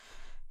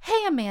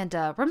Hey,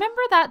 Amanda,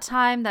 remember that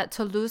time that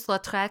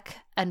Toulouse-Lautrec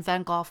and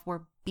Van Gogh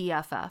were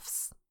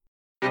BFFs?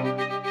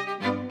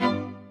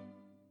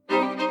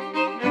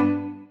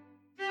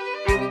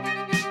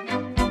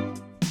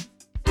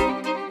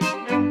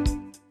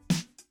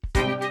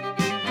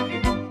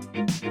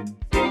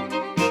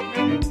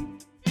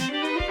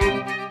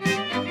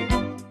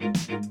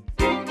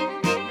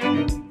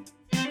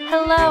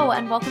 Hello,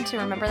 and welcome to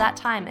Remember That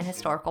Time, an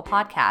historical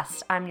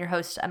podcast. I'm your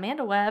host,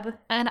 Amanda Webb.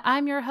 And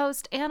I'm your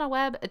host, Anna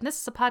Webb, and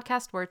this is a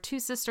podcast where two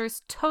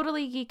sisters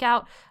totally geek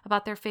out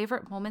about their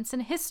favorite moments in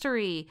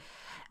history.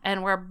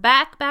 And we're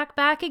back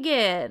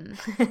again.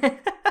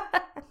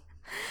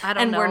 I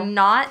don't know. We're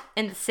not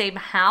in the same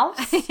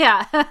house.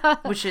 Yeah.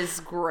 Which is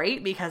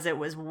great because it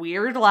was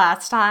weird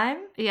last time.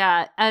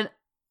 Yeah,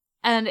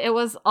 and it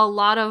was a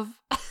lot of...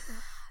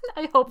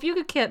 I hope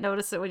you can't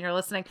notice it when you're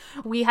listening.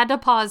 We had to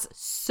pause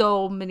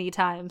so many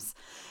times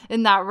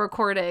in that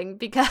recording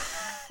because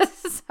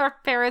our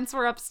parents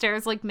were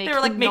upstairs making noise.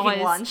 They were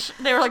making lunch.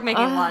 They were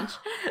making lunch.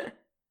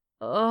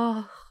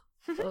 Oh,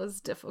 it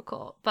was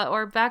difficult. But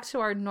we're back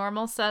to our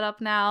normal setup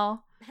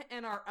now.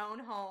 In our own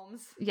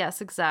homes. Yes,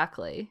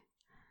 exactly.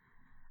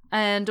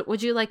 And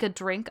would you like a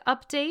drink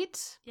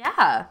update?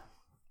 Yeah.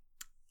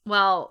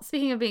 Well,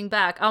 speaking of being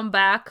back, I'm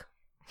back.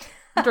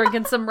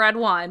 Drinking some red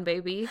wine,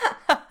 baby.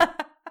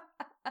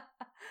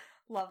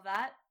 Love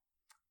that.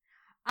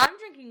 I'm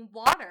drinking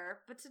water,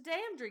 but today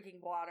I'm drinking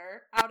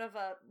water out of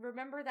a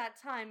Remember That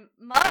Time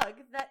mug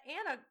that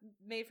Anna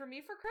made for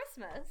me for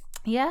Christmas.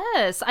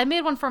 Yes, I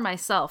made one for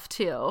myself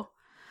too.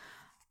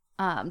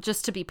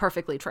 Just to be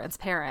perfectly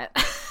transparent.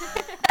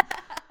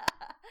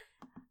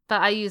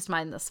 But I used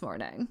mine this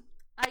morning.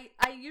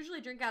 I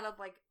usually drink out of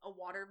a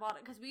water bottle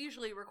because we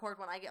usually record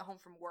when I get home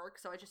from work,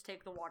 so I just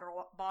take the water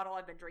bottle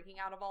I've been drinking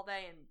out of all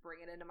day and bring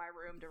it into my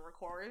room to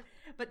record.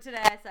 But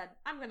today I said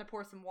I'm going to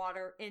pour some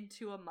water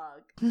into a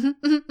mug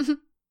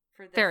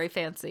for this very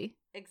fancy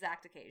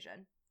exact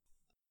occasion.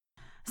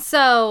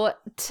 So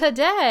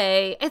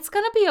today it's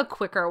going to be a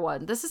quicker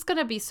one. This is going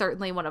to be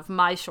certainly one of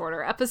my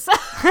shorter episodes.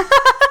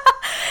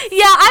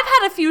 Yeah,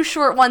 I've had a few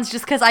short ones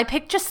just because I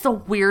picked just the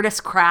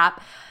weirdest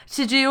crap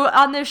to do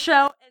on this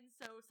show.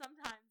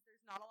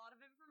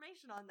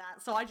 On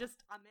that, so I'm in and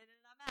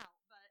I'm out.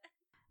 But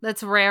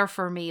that's rare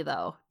for me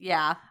though.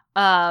 Yeah.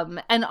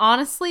 And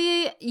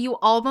honestly, you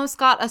almost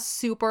got a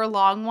super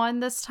long one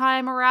this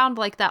time around,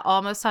 that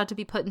almost had to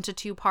be put into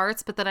two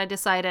parts, but then I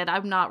decided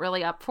I'm not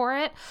really up for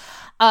it.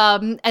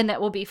 And it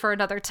will be for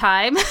another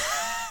time.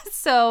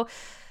 So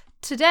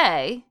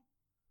today,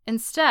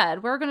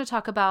 instead, we're going to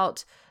talk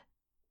about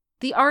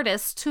the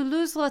artist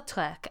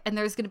Toulouse-Lautrec, and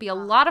there's going to be a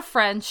lot of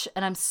French,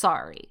 and I'm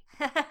sorry.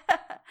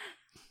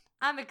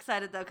 I'm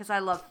excited though because I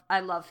love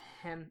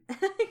him.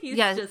 He's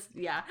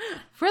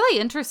really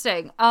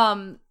interesting.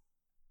 I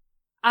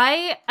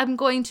am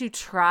going to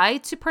try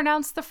to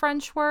pronounce the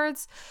French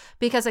words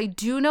because I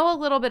do know a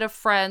little bit of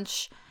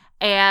French,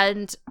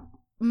 and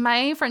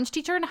my French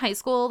teacher in high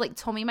school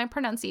told me my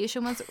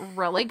pronunciation was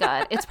really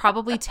good. It's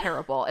probably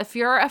terrible. If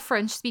you're a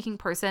French speaking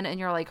person and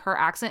you're her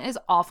accent is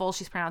awful,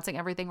 she's pronouncing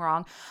everything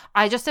wrong,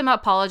 I just am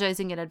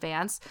apologizing in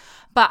advance.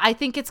 But I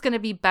think it's going to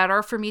be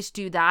better for me to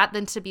do that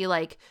than to be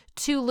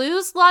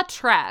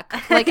Toulouse-Lautrec.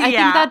 I think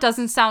that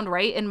doesn't sound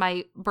right in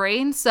my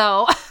brain,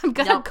 so I'm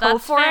going to go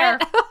for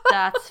it.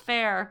 That's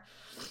fair.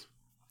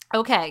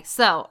 Okay,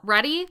 so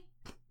ready?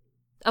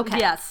 Okay.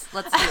 Yes,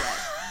 let's do it.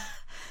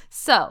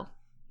 So,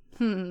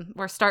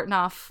 we're starting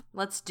off.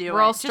 Let's do it.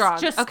 We're all strong.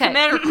 Just okay.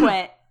 commit or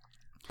quit.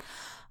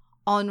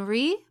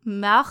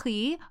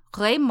 Henri-Marie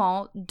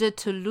Raymond de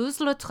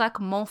Toulouse-Lautrec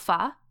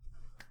Montfat,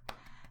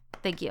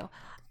 thank you,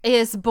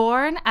 is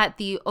born at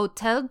the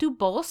Hôtel du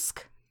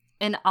Bosc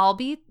in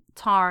Albi,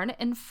 Tarn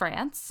in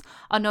France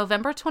on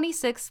November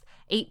 26th,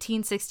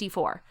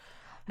 1864.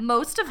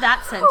 Most of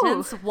that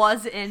sentence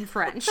was in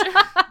French.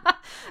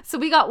 So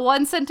we got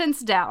one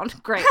sentence down.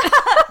 Great.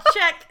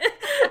 Check.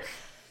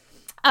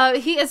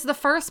 He is the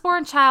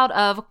firstborn child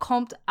of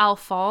Comte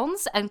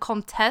Alphonse and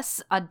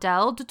Comtesse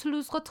Adèle de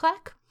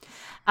Toulouse-Lautrec.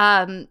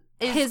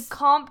 His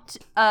Comte,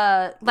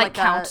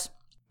 Count.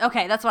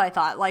 Okay, that's what I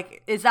thought.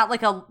 Is that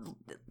a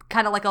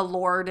kind of a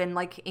lord in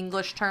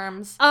English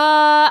terms?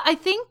 I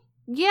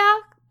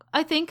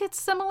think it's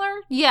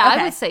similar. Yeah, okay.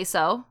 I would say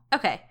so.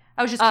 Okay,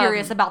 I was just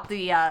curious about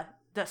the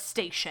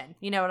station.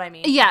 You know what I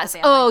mean? Yes.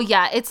 Oh,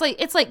 yeah. It's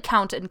like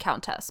Count and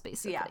Countess,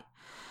 basically. Yeah.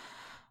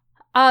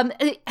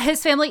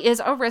 His family is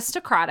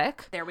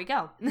aristocratic. There we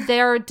go.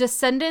 They're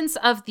descendants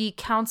of the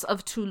Counts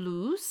of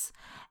Toulouse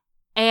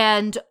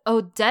and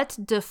Odette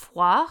de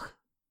Foix,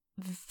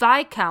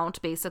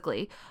 Viscount,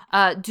 basically,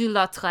 du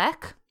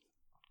Lautrec,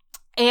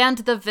 and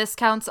the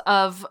Viscounts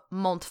of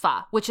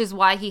Montfat, which is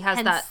why he has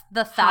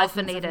the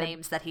thousands of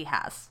names that he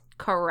has.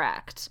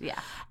 Correct. Yeah.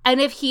 And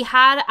if he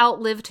had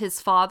outlived his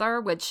father,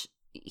 which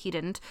he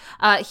didn't,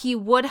 he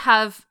would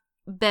have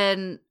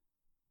been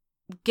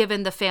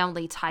given the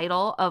family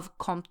title of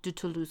Comte de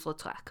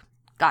Toulouse-Lautrec.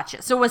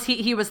 Gotcha. So was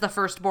he was the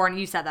firstborn?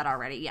 You said that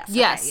already. Yes.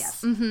 Yes. Okay,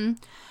 yes. Mm-hmm.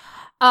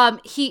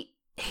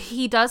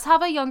 he does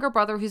have a younger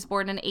brother who's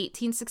born in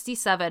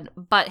 1867,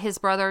 but his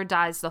brother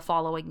dies the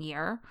following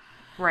year.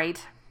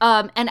 Right.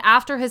 And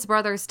after his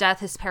brother's death,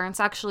 his parents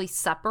actually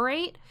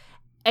separate,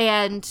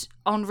 and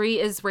Henri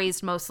is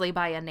raised mostly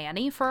by a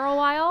nanny for a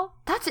while.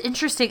 That's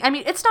interesting. I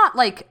mean, it's not,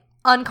 like,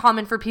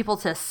 uncommon for people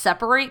to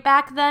separate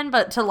back then,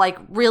 but to, like,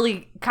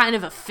 really kind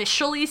of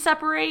officially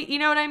separate, you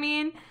know what I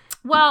mean?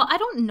 Well, I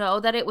don't know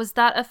that it was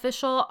that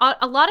official.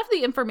 A lot of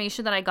the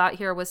information that I got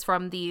here was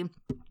from the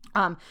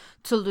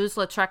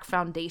Toulouse-Lautrec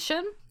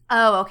Foundation.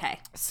 Oh, okay.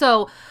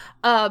 So,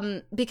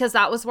 because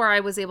that was where I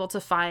was able to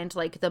find,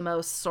 like, the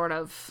most sort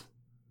of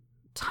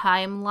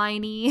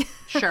timeline-y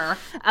Sure.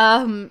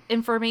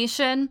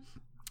 information.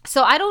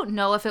 So I don't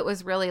know if it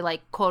was really,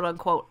 like,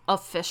 quote-unquote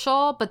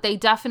official, but they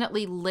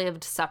definitely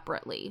lived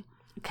separately.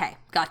 Okay,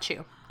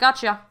 Gotcha.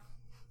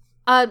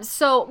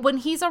 So when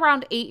he's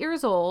around 8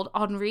 years old,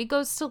 Henri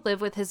goes to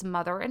live with his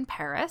mother in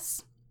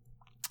Paris,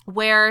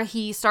 where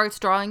he starts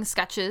drawing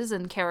sketches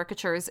and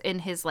caricatures in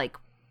his, like,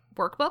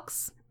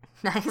 workbooks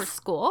Nice. for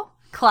school.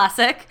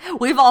 Classic.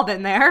 We've all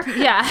been there.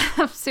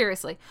 Yeah,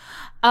 seriously.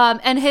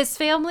 And his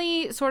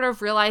family sort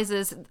of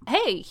realizes,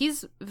 hey,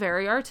 he's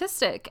very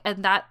artistic,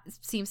 and that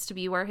seems to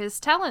be where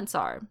his talents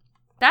are.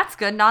 That's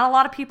good. Not a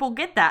lot of people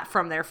get that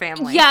from their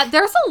family. Yeah,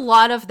 there's a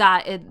lot of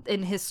that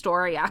in his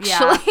story,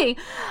 actually.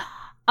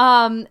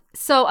 Yeah.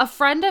 So a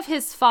friend of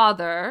his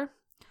father,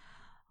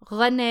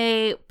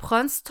 René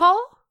Princetal,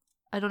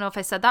 I don't know if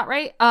I said that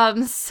right,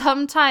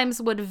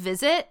 sometimes would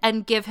visit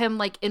and give him,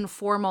 like,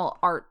 informal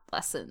art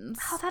lessons.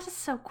 Oh, that is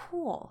so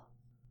cool.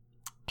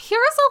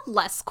 Here's a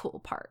less cool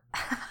part.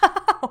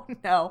 Oh,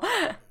 no.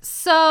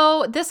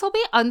 So this will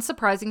be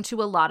unsurprising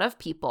to a lot of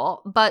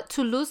people, but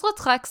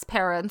Toulouse-Lautrec's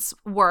parents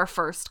were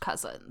first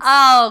cousins.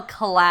 Oh,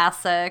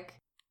 classic.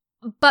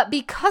 But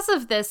because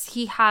of this,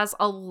 he has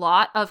a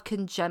lot of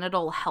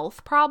congenital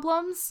health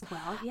problems.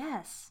 Well,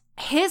 yes.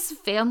 His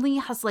family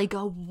has, like,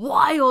 a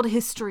wild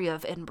history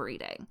of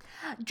inbreeding.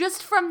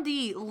 Just from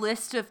the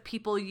list of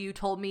people you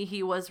told me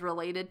he was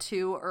related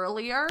to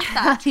earlier,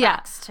 that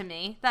tracks to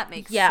me. That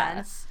makes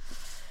sense.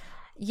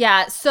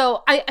 Yeah,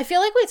 so I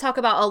feel like we talk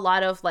about a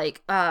lot of,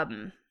 like,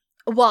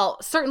 well,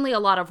 certainly a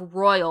lot of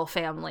royal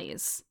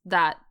families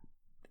that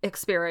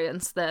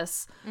experience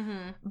this.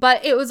 Mm-hmm.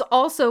 But it was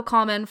also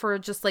common for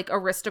just, like,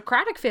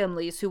 aristocratic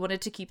families who wanted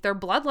to keep their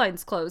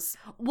bloodlines close.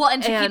 Well,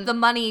 and to keep the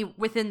money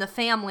within the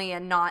family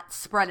and not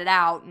spread it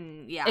out.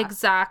 And yeah.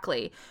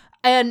 Exactly.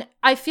 And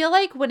I feel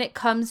like when it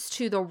comes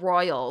to the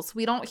royals,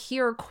 we don't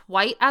hear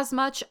quite as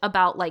much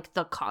about, like,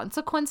 the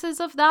consequences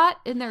of that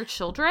in their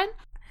children.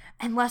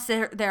 Unless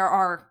there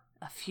are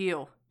a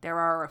few. There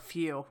are a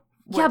few.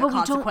 Where the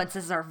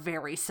consequences are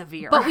very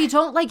severe. But we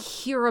don't, like,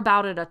 hear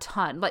about it a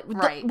ton. Like,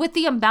 right. With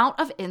the amount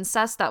of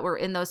incest that were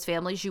in those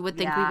families, you would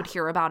think we would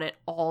hear about it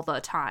all the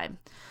time.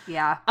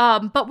 Yeah.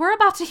 But we're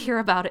about to hear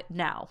about it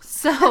now.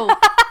 So,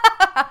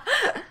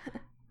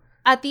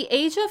 at the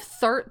age of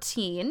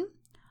 13,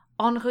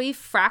 Henri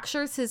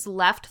fractures his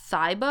left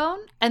thigh bone.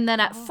 And then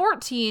at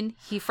 14,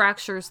 he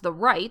fractures the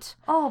right.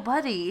 Oh,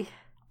 buddy.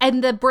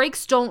 And the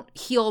breaks don't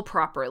heal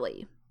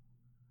properly.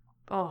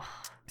 Oh.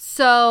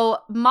 So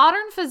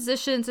modern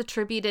physicians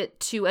attribute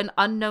it to an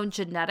unknown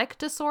genetic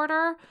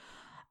disorder,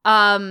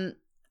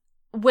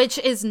 which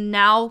is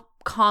now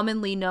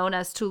commonly known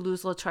as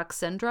Toulouse-Lautrec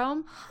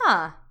syndrome.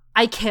 Huh.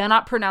 I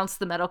cannot pronounce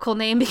the medical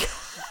name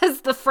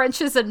because the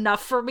French is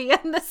enough for me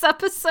in this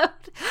episode,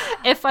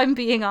 if I'm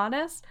being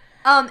honest.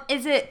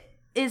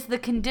 Is the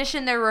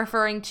condition they're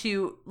referring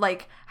to,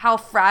 like, how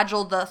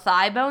fragile the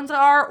thigh bones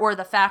are, or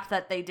the fact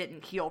that they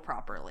didn't heal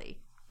properly?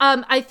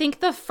 I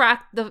think the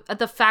fact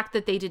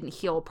that they didn't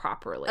heal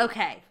properly.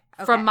 Okay.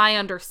 From my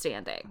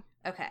understanding.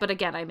 Okay. But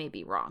again, I may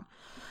be wrong.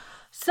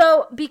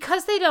 So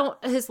because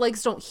his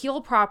legs don't heal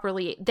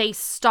properly, they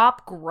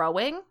stop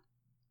growing.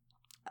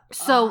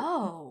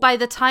 So by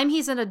the time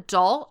he's an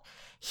adult,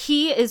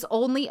 he is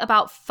only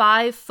about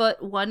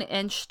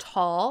 5'1"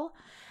 tall.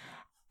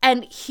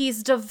 And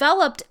he's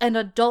developed an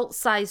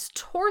adult-sized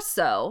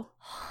torso.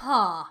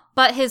 Huh.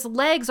 But his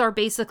legs are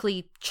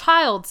basically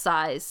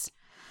child-sized.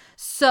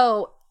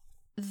 So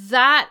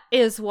that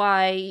is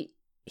why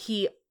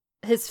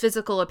his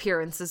physical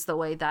appearance is the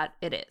way that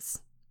it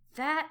is.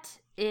 That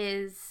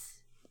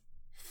is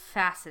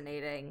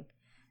fascinating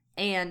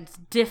and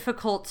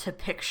difficult to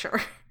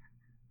picture.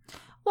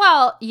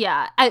 Well,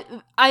 yeah.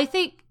 I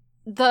think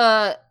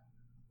the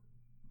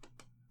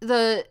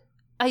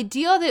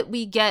idea that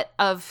we get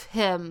of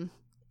him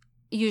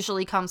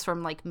usually comes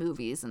from, like,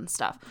 movies and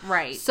stuff.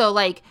 Right. So,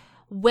 like,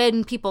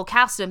 when people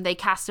cast him, they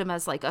cast him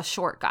as, like, a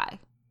short guy.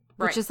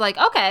 Which is like,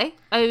 okay.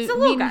 I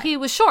mean, guy. He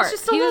was short.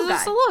 He was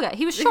just a little guy.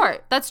 He was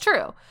short. That's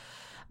true.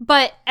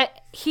 But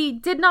he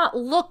did not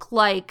look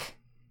like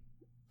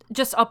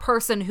just a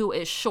person who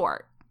is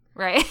short,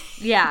 right?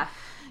 Yeah.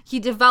 He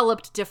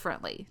developed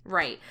differently.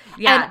 Right.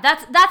 Yeah, and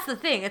that's the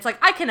thing. It's like,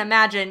 I can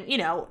imagine,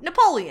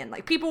 Napoleon.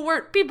 Like, people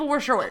were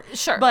short.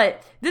 Sure.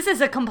 But this is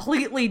a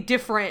completely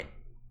different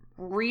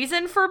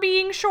reason for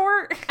being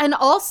short. And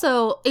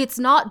also, it's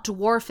not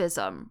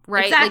dwarfism,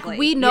 right? Exactly. Like,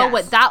 we know Yes.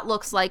 what that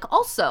looks like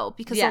also,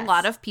 because Yes. a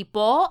lot of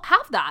people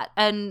have that.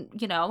 And,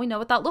 you know, we know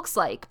what that looks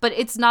like. But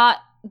it's not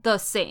the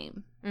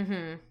same.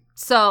 Mm-hmm.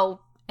 So,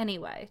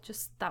 anyway,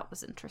 just that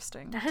was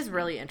interesting. That is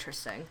really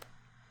interesting.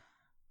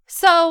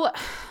 So,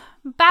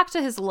 back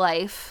to his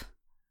life,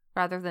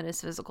 rather than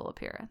his physical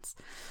appearance.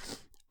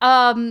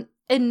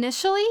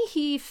 Initially,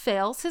 he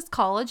fails his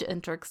college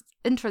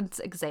entrance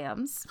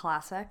exams.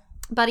 Classic.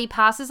 But he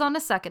passes on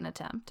a second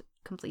attempt,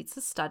 completes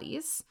his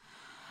studies.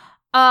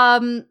 At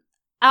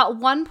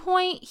one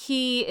point,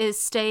 he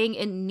is staying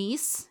in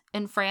Nice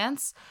in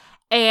France,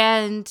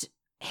 and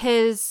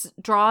his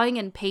drawing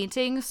and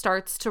painting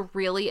starts to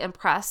really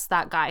impress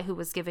that guy who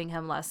was giving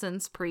him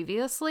lessons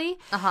previously.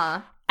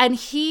 Uh-huh. And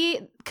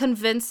he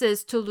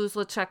convinces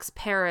Toulouse-Lautrec's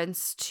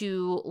parents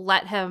to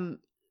let him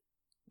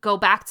go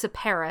back to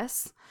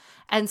Paris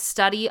and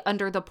study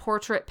under the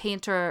portrait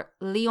painter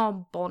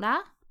Léon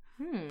Bonnat.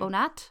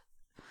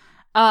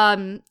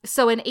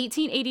 So in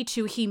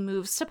 1882, he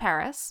moves to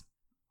Paris,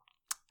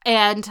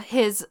 and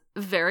his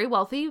very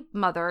wealthy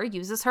mother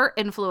uses her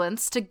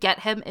influence to get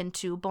him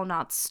into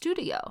Bonnat's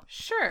studio.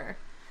 Sure.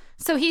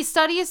 So he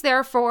studies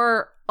there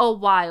for a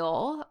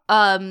while.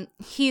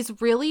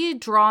 He's really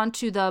drawn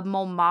to the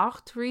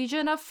Montmartre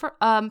region of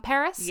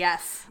Paris.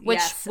 Yes. Which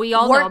yes. we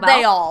all know Weren't about.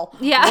 they all?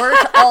 Yeah.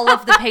 Weren't all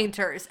of the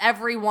painters,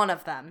 every one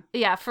of them.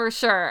 Yeah, for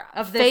sure.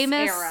 Of this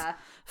Famous era.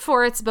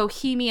 for its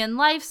bohemian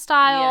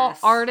lifestyle. Yes.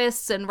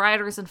 Artists and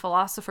writers and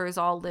philosophers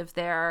all live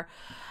there.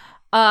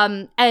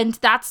 And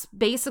that's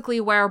basically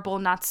where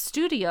Bonnat's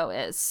studio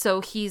is.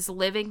 So he's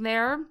living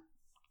there.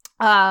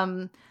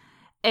 And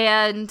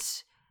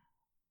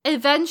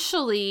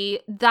eventually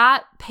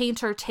that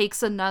painter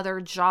takes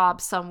another job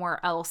somewhere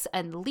else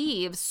and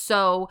leaves.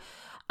 So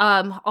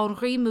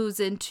Henri moves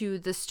into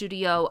the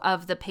studio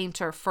of the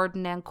painter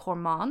Ferdinand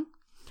Cormon.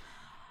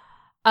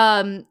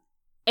 And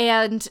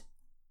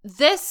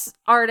this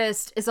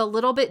artist is a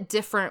little bit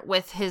different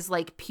with his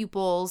like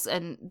pupils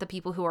and the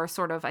people who are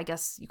sort of, I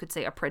guess you could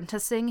say,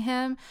 apprenticing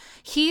him.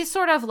 He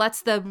sort of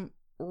lets them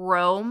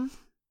roam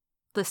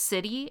the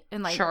city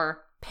and like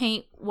Sure.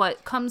 paint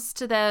what comes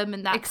to them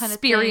and that kind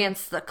of thing.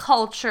 Experience the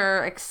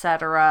culture,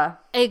 etc.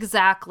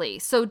 Exactly.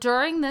 So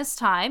during this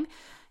time,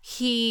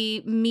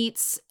 he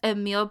meets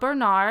Emile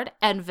Bernard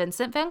and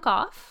Vincent van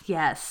Gogh,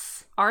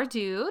 Yes. our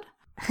dude.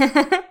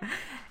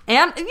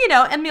 And, you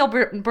know, Emile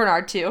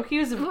Bernard, too.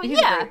 He's a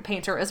great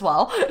painter as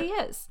well. He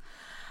is.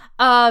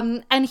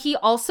 And he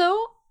also,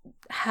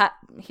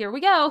 here we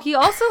go, he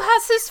also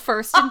has his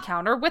first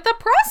encounter with a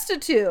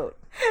prostitute.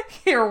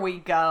 Here we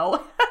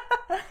go.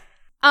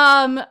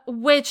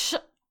 Which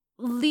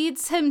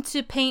leads him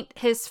to paint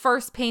his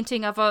first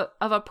painting of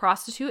a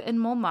prostitute in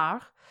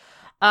Montmartre.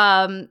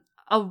 A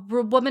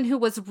woman who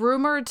was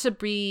rumored to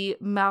be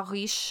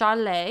Marie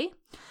Chalet.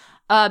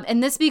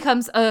 And this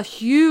becomes a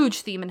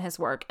huge theme in his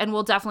work, and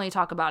we'll definitely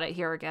talk about it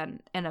here again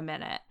in a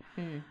minute.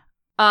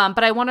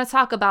 But I want to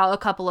talk about a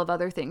couple of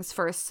other things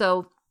first.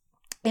 So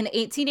in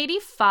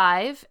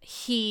 1885,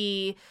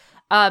 he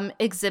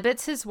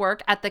exhibits his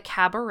work at the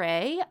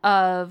cabaret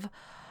of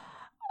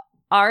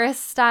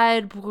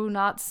Aristide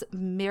Brunot's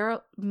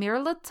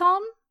Mirliton.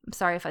 I'm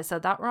sorry if I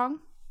said that wrong.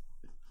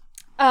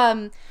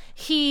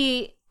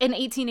 He, in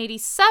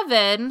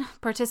 1887,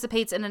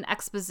 participates in an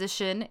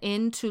exposition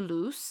in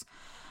Toulouse.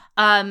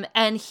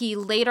 And he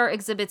later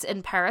exhibits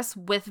in Paris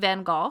with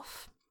Van Gogh.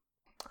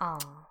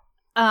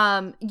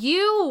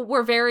 You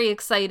were very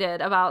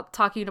excited about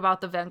talking about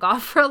the Van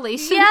Gogh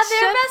relationship. Yeah,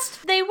 they're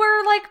best. They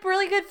were like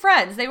really good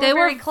friends. They were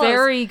very close.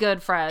 Very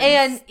good friends.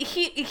 And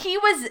he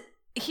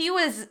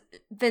was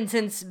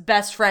Vincent's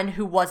best friend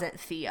who wasn't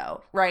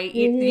Theo, right?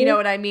 You know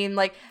what I mean?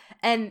 Like,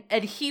 and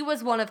he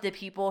was one of the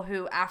people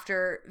who,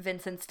 after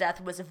Vincent's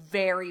death, was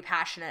very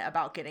passionate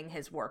about getting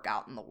his work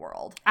out in the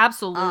world.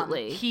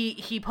 Absolutely.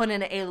 He put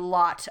in a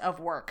lot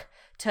of work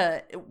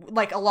to,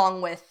 like,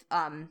 along with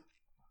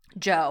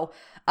Joe,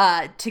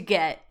 to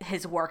get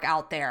his work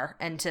out there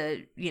and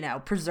to, you know,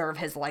 preserve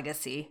his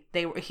legacy.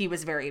 He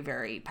was very,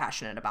 very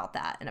passionate about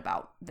that and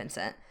about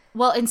Vincent.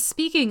 Well, and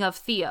speaking of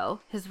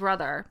Theo, his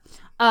brother,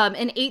 in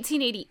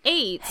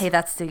 1888... Hey,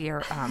 that's the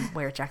year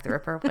where Jack the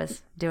Ripper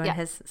was doing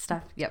his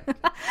stuff. Yep.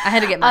 I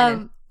had to get mine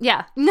in.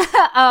 Yeah.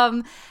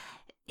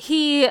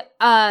 He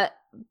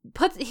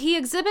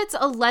exhibits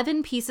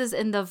 11 pieces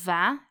in the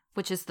Vin,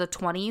 which is the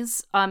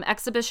 20s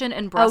exhibition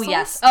in Brussels. Oh,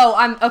 yes.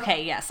 Oh,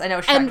 okay, yes. I know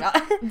what you're talking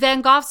about.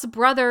 Van Gogh's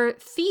brother,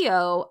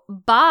 Theo,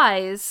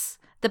 buys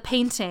the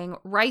painting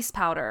Rice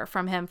Powder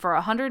from him for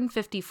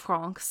 150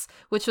 francs,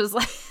 which was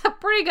like a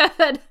pretty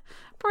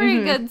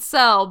good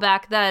sell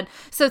back then.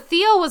 So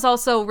Theo was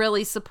also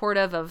really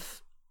supportive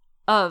of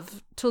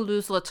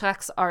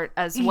Toulouse-Lautrec's art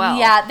as well.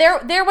 Yeah,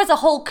 there was a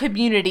whole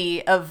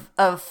community of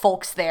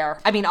folks there.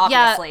 I mean,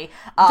 obviously.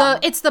 Yeah,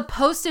 it's the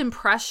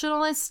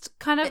post-impressionist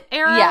kind of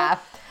era. Yeah.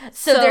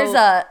 So there's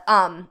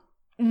a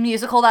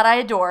musical that I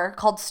adore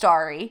called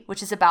Starry,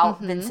 which is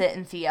about Vincent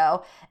and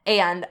Theo.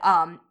 And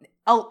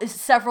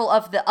several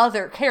of the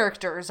other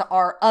characters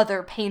are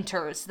other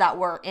painters that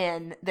were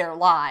in their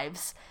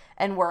lives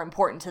and were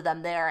important to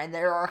them there. And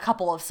there are a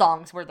couple of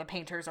songs where the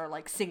painters are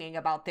like singing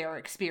about their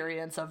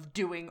experience of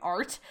doing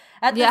art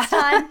at this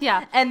time.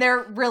 Yeah. And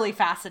they're really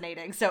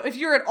fascinating. So if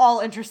you're at all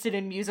interested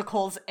in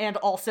musicals and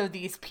also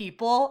these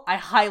people, I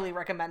highly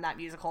recommend that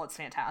musical. It's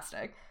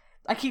fantastic.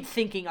 I keep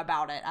thinking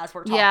about it as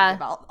we're talking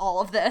about all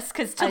of this,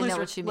 because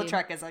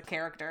Toulouse-Lautrec is a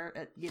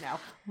character, you know.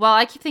 Well,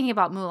 I keep thinking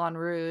about Moulin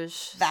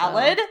Rouge.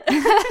 Valid.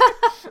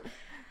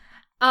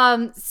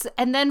 So.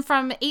 And then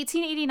from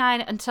 1889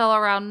 until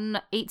around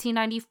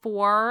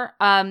 1894,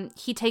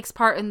 he takes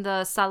part in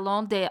the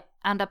Salon des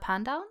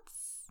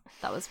Indépendants.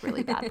 That was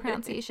really bad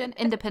pronunciation.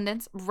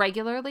 Independence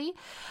regularly.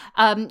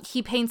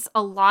 He paints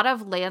a lot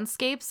of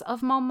landscapes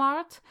of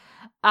Montmartre.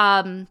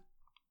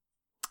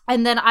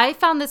 And then I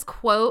found this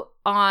quote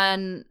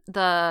on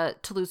the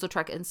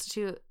Toulouse-Lautrec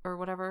Institute, or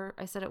whatever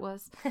I said it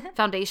was,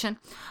 foundation,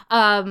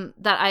 that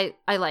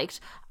I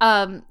liked.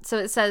 So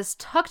it says,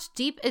 tucked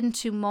deep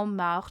into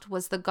Montmartre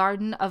was the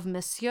garden of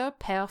Monsieur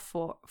Père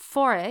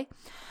Fouret,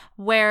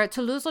 where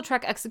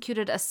Toulouse-Lautrec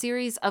executed a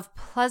series of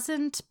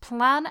pleasant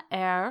plein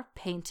air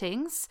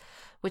paintings,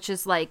 which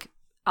is like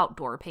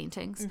outdoor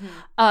paintings,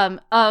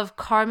 of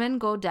Carmen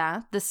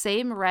Godin, the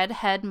same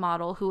redhead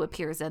model who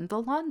appears in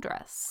The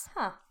Laundress.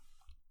 Huh.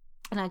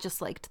 And I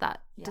just liked that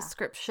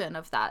description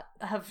of that.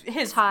 Of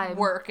his time.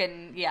 work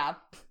and, yeah.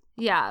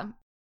 Yeah.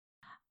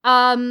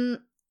 So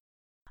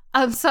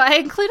I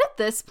included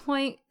this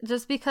point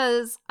just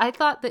because I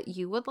thought that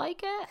you would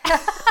like it.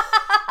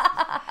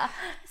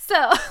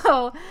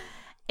 So,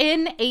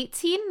 in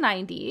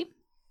 1890,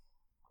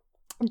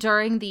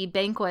 during the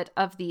banquet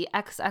of the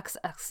XX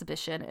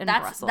exhibition in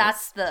Brussels.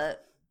 That's the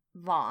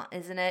Vin,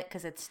 isn't it?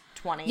 Because it's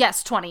 20.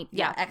 Yes, 20.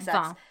 Yeah, XX.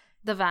 Vin.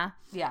 The Vin.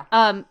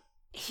 Yeah.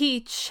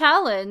 He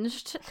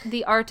challenged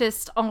the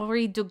artist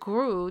Henri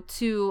Degrue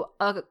to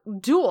a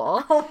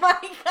duel. Oh my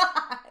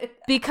god.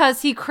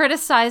 Because he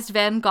criticized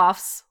Van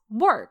Gogh's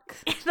work.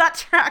 That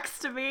tracks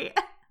to me.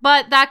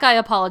 But that guy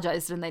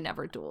apologized and they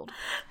never dueled.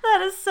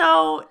 That is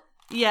so...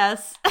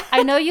 Yes.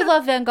 I know you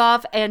love Van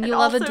Gogh and you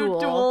love a duel.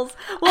 Duels.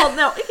 Well,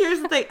 no,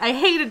 here's the thing. I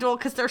hate a duel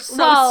because they're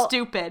so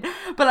stupid,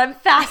 but I'm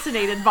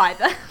fascinated by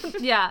them.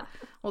 Yeah.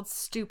 Well, it's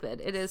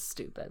stupid. It is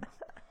stupid.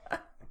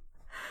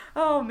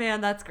 Oh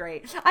man, that's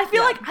great. I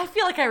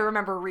feel like I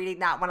remember reading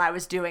that when I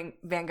was doing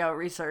Van Gogh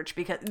research,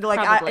 because like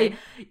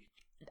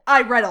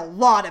I read a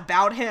lot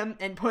about him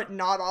and put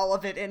not all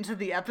of it into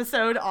the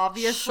episode,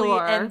 obviously.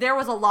 Sure. And there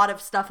was a lot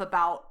of stuff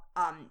about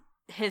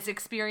his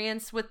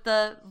experience with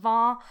the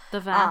Vin. The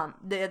Vin.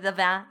 The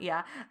Vin,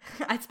 yeah.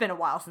 It's been a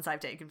while since I've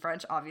taken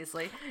French,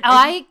 obviously.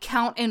 I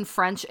count in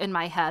French in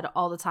my head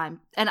all the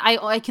time. And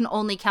I can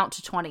only count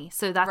to 20,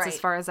 so that's as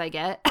far as I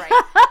get. Right.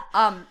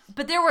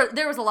 But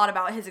there was a lot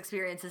about his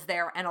experiences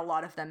there, and a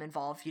lot of them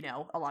involve, you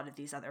know, a lot of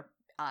these other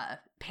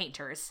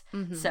painters.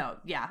 Mm-hmm. So,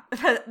 yeah,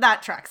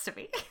 that tracks to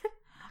me.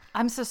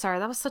 I'm so sorry.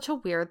 That was such a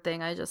weird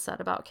thing I just said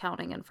about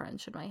counting in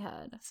French in my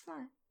head. It's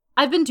fine.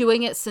 I've been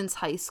doing it since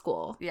high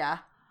school. Yeah.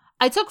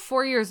 I took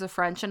 4 years of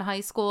French in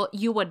high school.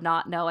 You would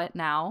not know it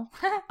now,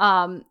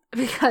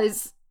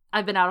 because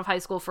I've been out of high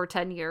school for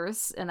 10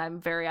 years and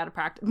I'm very out of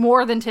practice.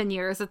 More than 10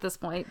 years at this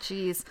point.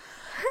 Jeez.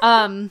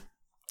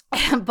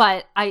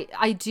 But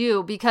I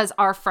do, because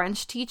our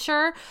French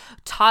teacher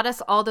taught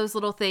us all those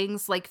little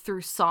things like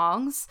through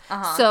songs.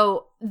 Uh-huh.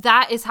 So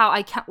that is how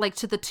I count, like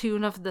to the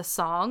tune of the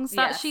songs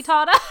that she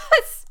taught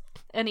us.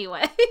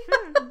 Anyway.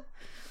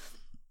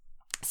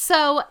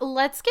 So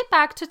let's get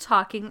back to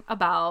talking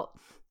about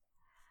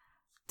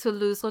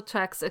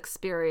Toulouse-Lautrec's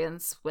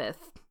experience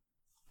with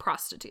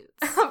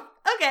prostitutes.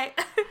 Okay.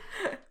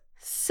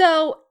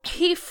 So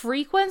he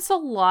frequents a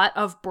lot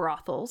of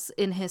brothels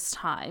in his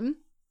time.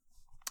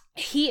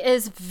 He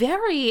is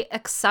very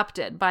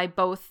accepted by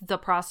both the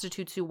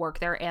prostitutes who work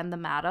there and the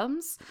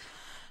madams,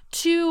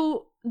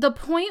 to the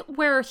point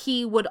where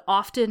he would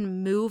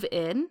often move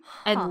in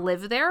and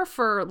live there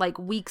for like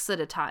weeks at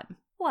a time.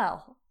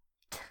 Well,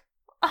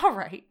 all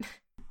right.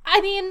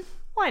 I mean,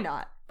 why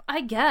not?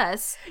 I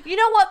guess. You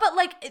know what? But,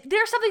 like,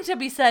 there's something to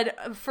be said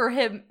for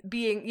him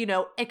being, you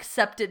know,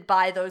 accepted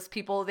by those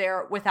people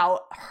there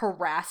without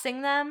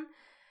harassing them.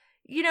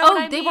 You know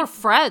what I they mean? were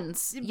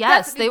friends.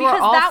 Yes, they were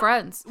all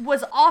friends.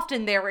 Was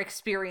often their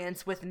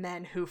experience with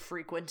men who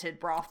frequented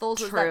brothels,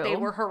 was that they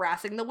were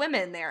harassing the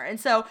women there. And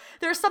so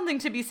there's something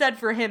to be said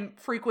for him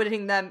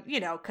frequenting them,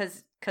 you know,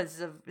 because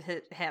of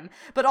him,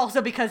 but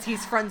also because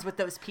he's friends with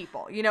those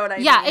people. You know what I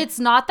mean? Yeah, it's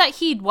not that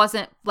he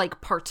wasn't,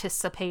 like,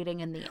 participating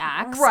in the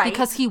acts. Right.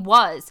 Because he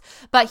was.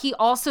 But he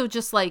also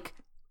just, like...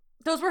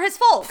 Those were his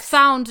folks.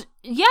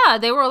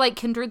 They were, like,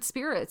 kindred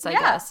spirits, I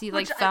guess. He,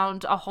 like,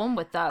 found a home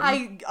with them.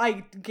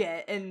 I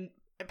get in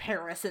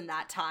Paris in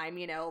that time,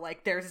 you know,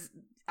 like,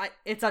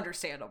 it's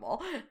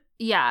understandable.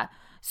 Yeah.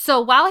 So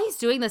while he's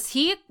doing this,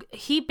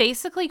 he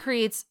basically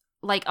creates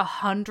like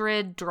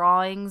 100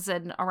 drawings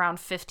and around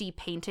 50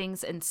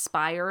 paintings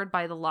inspired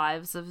by the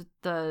lives of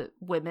the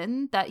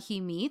women that he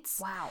meets.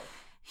 Wow.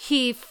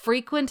 He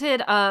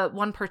frequented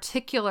one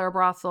particular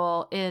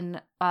brothel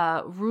in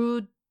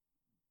Rue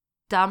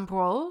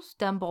d'Amboise.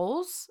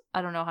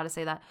 I don't know how to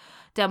say that.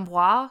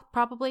 d'Amboise,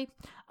 probably.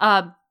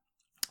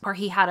 Where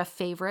he had a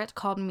favorite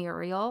called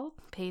Muriel.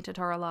 Painted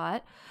her a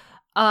lot.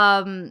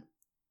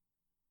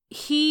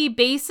 He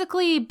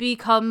basically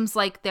becomes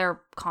like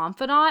their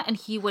confidant, and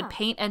he would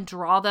paint and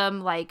draw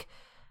them like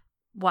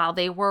while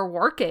they were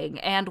working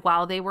and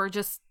while they were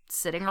just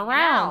sitting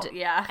around.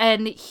 Yeah.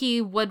 And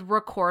he would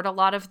record a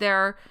lot of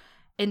their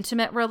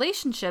intimate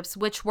relationships,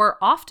 which were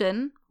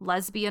often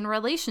lesbian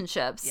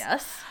relationships.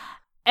 Yes.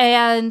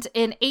 And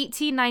in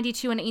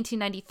 1892 and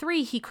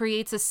 1893, he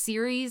creates a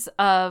series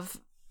of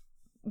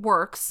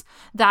works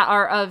that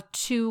are of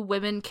two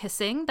women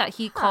kissing that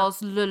he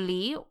calls le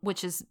lit,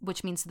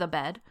 which means the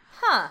bed.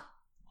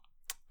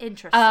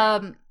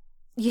 Interesting.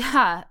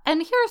 Yeah,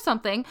 and here's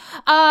something.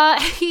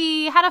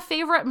 He had a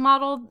favorite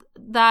model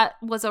that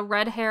was a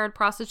red-haired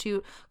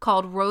prostitute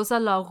called Rosa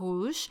La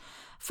Rouge,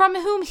 from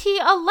whom he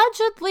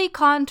allegedly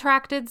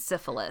contracted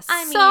syphilis.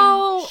 I mean,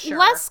 so sure.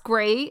 less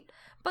great.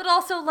 But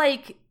also,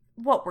 like,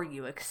 what were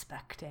you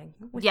expecting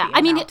with Yeah, the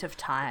I mean, amount of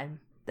time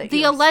that The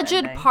he was alleged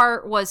spending?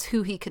 part was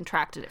who he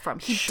contracted it from.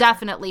 He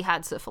definitely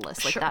had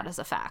syphilis. Like, Sure. that is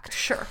a fact.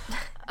 Sure.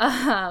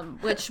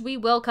 Which we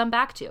will come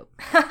back to.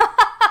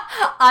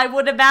 I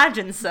would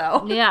imagine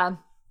so. Yeah.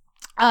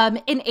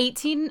 In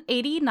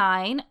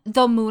 1889,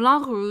 the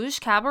Moulin Rouge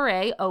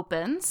Cabaret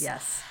opens.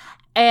 Yes.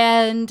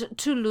 And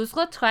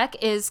Toulouse-Lautrec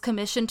is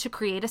commissioned to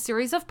create a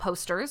series of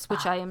posters,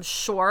 which I am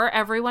sure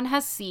everyone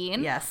has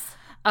seen. Yes.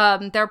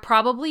 They're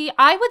probably,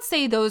 I would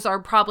say those are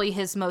probably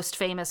his most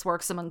famous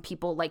works among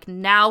people like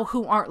now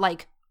who aren't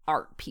like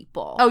art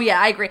people. Oh, yeah,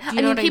 I agree.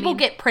 you know what I People mean?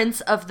 get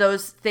prints of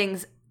those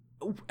things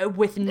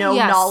with no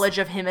Yes. knowledge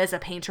of him as a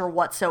painter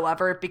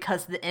whatsoever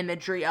because the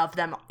imagery of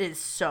them is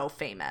so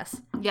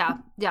famous. Yeah,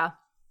 yeah.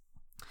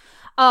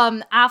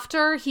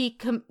 After he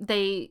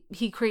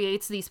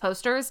creates these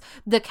posters,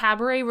 the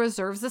cabaret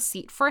reserves a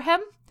seat for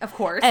him. Of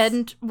course.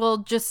 And will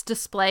just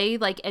display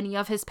like any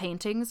of his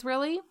paintings,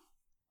 really.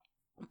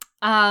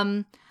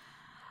 One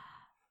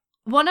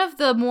of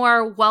the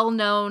more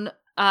well-known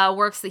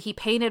works that he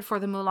painted for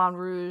the Moulin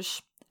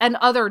Rouge and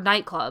other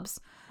nightclubs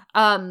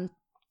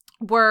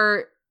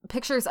were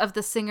pictures of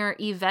the singer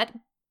Yvette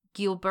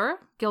Gilbert,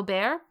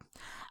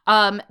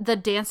 the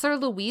dancer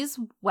Louise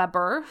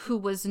Weber, who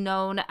was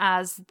known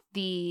as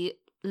the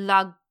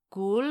La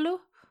Goule,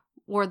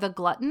 or the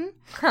Glutton.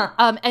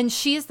 And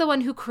she's the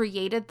one who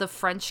created the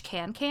French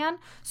can-can.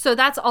 So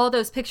that's all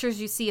those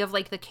pictures you see of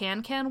like the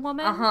can-can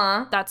woman.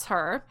 Uh-huh. That's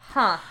her.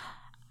 Huh.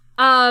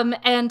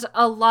 And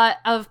a lot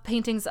of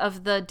paintings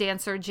of the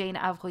dancer Jane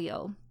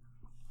Avril.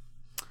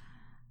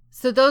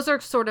 So those are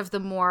sort of the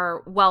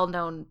more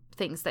well-known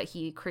things that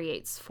he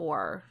creates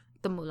for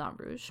the Moulin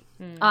Rouge.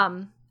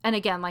 And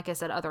again, like I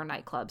said, other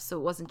nightclubs. So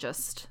it wasn't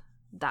just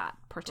that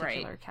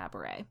particular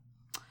cabaret.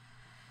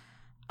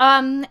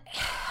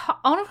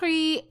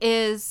 Henri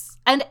is,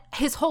 and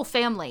his whole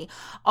family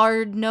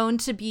are known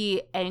to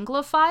be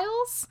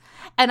Anglophiles.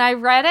 And I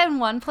read in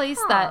one place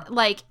that,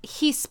 like,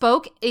 he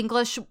spoke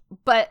English,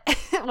 but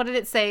what did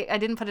it say? I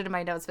didn't put it in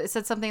my notes, but it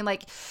said something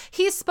like,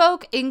 he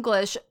spoke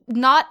English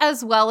not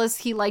as well as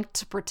he liked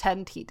to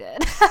pretend he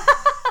did.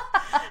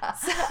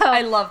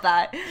 I love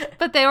that.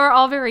 But they were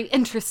all very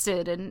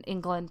interested in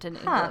England and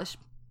English.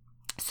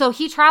 So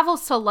he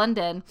travels to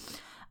London.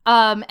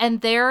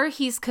 And there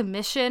he's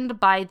commissioned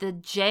by the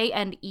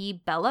J&E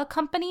Bella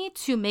Company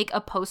to make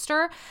a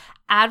poster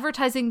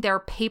advertising their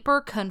paper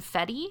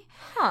confetti,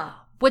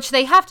 which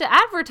they have to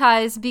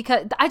advertise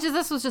because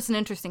this was just an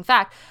interesting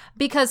fact,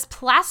 because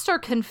plaster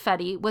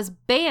confetti was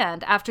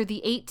banned after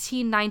the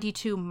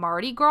 1892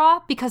 Mardi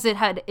Gras because it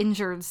had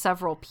injured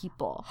several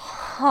people.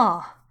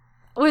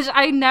 Which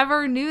I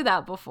never knew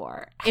that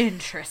before.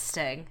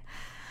 Interesting.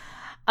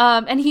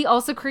 And he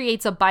also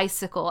creates a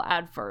bicycle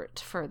advert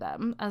for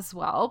them as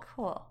well.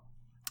 Cool.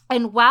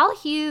 And while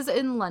he's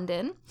in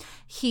London,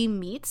 he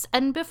meets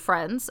and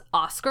befriends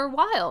Oscar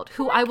Wilde,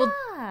 who I will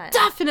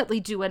definitely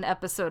do an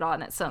episode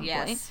on at some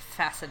point. Yes,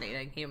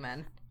 fascinating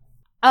human.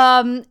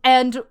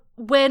 And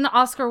when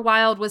Oscar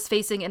Wilde was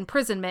facing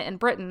imprisonment in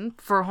Britain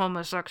for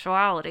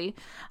homosexuality,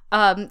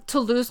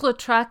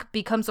 Toulouse-Lautrec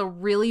becomes a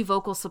really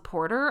vocal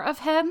supporter of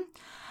him.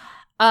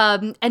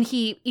 And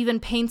he even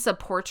paints a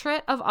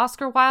portrait of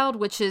Oscar Wilde,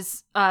 which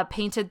is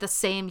painted the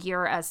same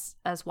year as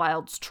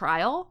Wilde's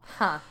trial.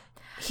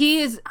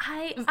 He is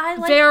I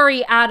like,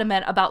 very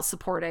adamant about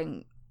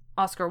supporting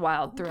Oscar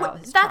Wilde throughout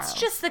his trial. That's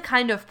just the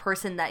kind of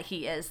person that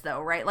he is,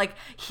 though, right? Like,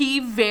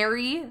 he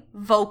very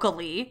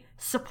vocally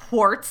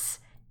supports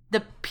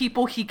the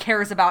people he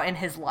cares about in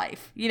his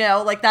life. You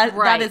know, like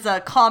that is a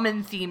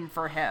common theme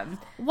for him.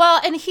 Well,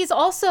 and he's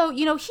also,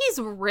 you know, he's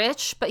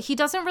rich, but he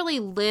doesn't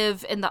really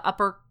live in the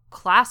upper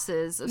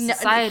classes of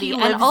society. He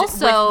and lives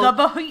also with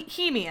the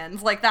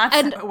Bohemians, like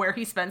that's where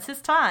he spends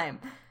his time.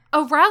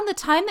 Around the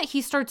time that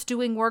he starts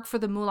doing work for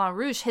the Moulin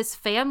Rouge, his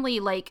family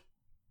like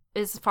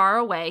is far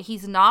away.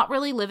 He's not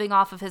really living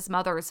off of his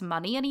mother's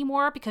money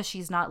anymore because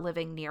she's not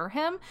living near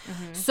him.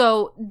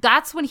 So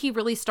that's when he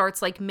really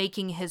starts like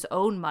making his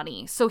own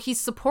money. So he's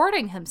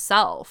supporting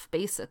himself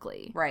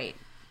basically. Right.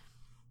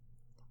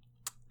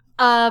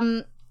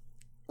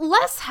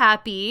 Less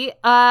happy.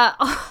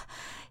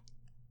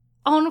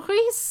 Henri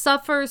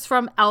suffers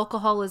from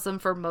alcoholism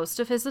for most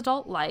of his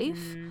adult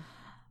life.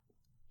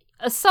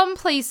 Some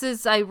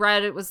places I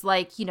read it was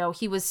like, you know,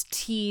 he was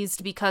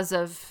teased because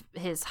of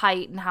his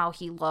height and how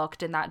he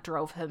looked, and that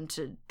drove him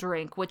to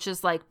drink, which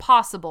is like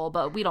possible,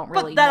 but we don't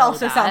really know that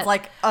also that. sounds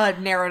like a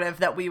narrative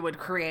that we would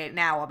create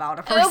now about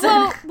a person.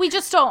 Well, we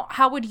just don't.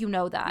 How would you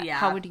know that? Yeah.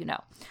 How would you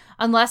know?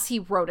 Unless he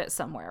wrote it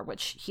somewhere,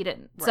 which he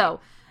didn't. Right.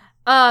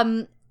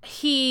 So,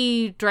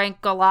 he drank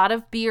a lot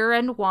of beer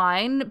and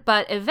wine,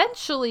 but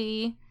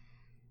eventually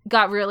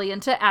got really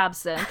into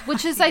absinthe,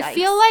 which is, I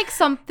feel like,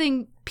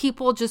 something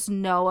people just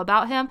know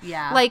about him.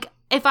 Yeah. Like,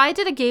 if I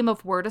did a game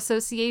of word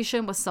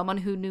association with someone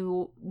who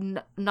knew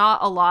not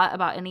a lot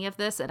about any of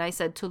this, and I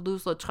said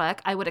Toulouse-Lautrec,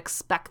 I would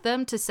expect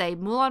them to say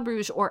Moulin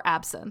Rouge or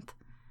absinthe.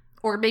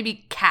 Or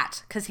maybe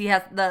Cat, because he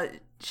has the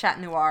Chat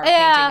Noir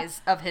Yeah. painting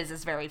of his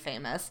is very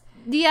famous.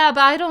 Yeah,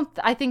 but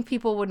I think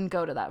people wouldn't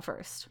go to that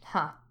first.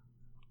 Huh.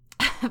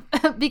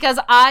 Because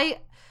I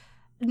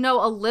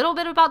know a little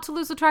bit about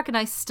Toulouse-Lautrec and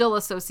I still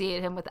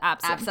associate him with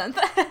absinthe.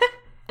 Absinthe.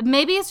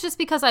 Maybe it's just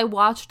because I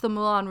watched the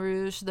Moulin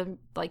Rouge,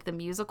 the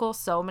musical,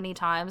 so many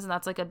times, and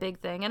that's like a big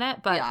thing in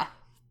it. But yeah.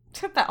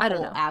 That I don't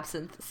whole know.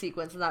 absinthe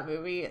sequence in that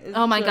movie is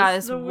Oh my God, just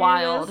it's the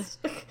wild. weirdest.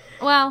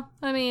 Well,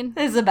 I mean,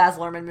 It's a Baz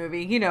Luhrmann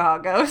movie. You know how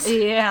it goes.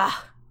 yeah.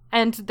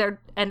 And they're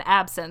an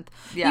absinthe.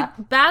 Yeah.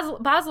 Baz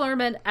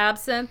Luhrmann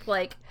absinthe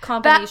like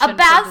combination. A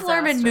Baz for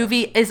Luhrmann disaster.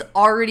 movie is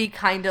already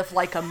kind of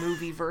like a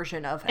movie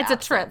version of It's a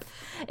absinthe. trip.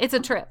 It's a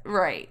trip.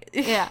 Right.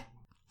 Yeah.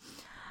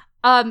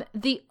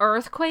 The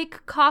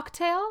earthquake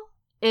cocktail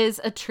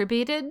is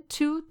attributed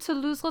to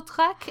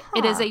Toulouse-Lautrec.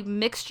 It is a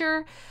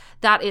mixture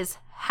that is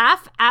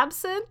half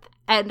absinthe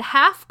and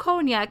half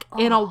cognac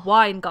in a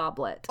wine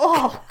goblet.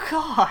 Oh,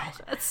 God.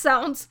 It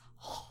sounds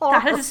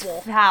horrible. That is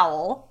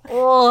foul.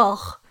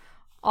 Ugh.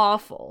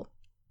 Awful.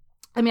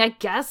 I mean, I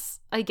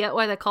guess I get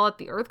why they call it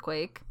the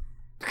earthquake.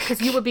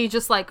 Because you would be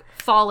just like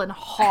falling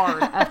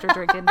hard after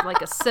drinking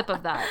like a sip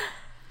of that.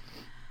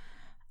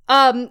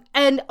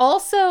 And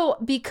also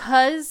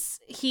because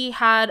he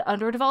had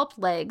underdeveloped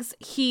legs,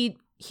 he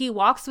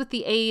walks with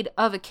the aid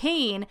of a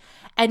cane,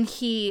 and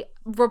he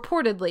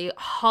reportedly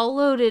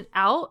hollowed it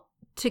out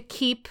to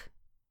keep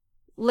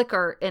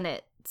liquor in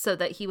it so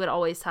that he would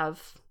always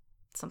have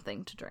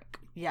something to drink.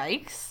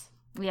 Yikes.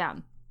 Yeah.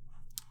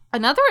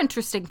 Another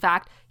interesting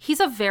fact, he's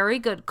a very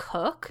good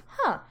cook.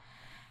 Huh.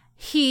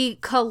 He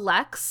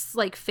collects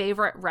like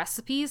favorite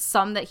recipes,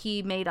 some that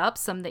he made up,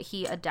 some that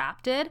he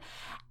adapted.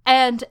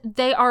 And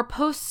they are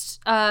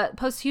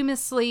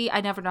posthumously,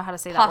 I never know how to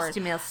say that word.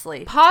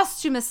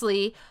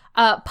 Posthumously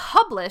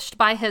published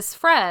by his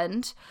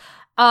friend,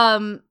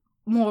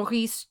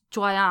 Maurice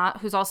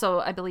Joyen, who's also,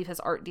 I believe, his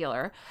art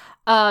dealer,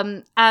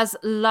 as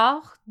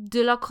L'Art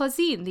de la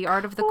Cuisine, the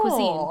art of the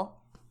cuisine.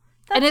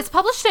 And it's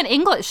published in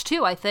English,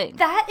 too, I think.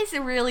 That is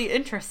really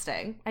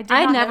interesting.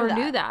 I never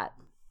knew that.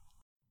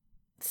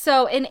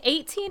 So in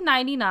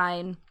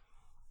 1899,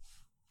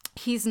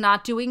 he's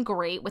not doing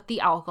great with the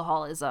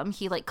alcoholism.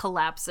 He like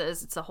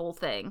collapses. It's a whole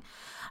thing.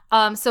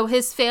 So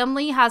his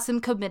family has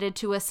him committed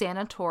to a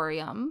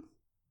sanatorium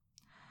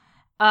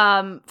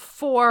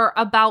for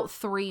about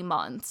 3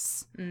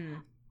 months.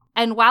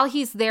 And while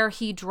he's there,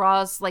 he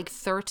draws like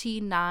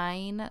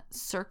 39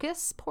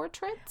 circus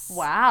portraits.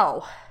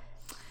 Wow.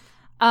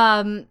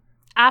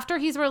 After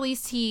he's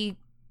released, he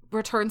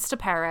returns to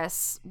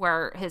Paris,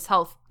 where his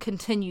health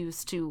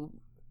continues to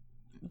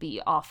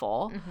be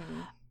awful,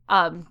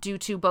 due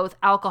to both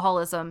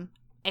alcoholism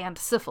and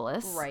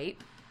syphilis. Right.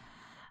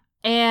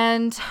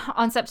 And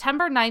on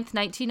September 9th,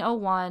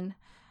 1901,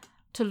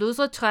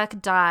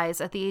 Toulouse-Lautrec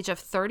dies at the age of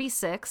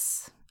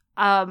 36,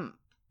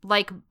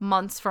 like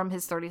months from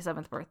his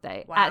 37th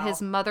birthday, at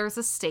his mother's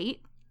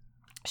estate,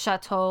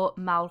 Chateau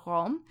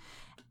Malrome,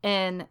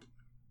 in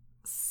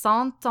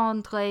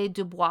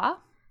Saint-André-du-Bois.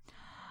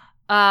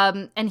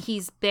 And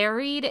he's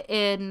buried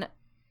in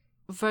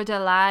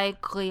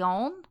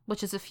Verdelais-Grillon,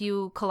 which is a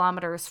few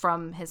kilometers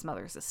from his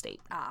mother's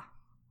estate.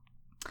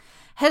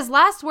 His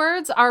last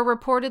words are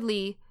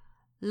reportedly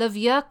 "le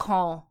vieux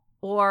con,"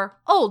 or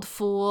 "old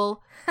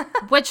fool,"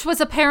 which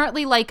was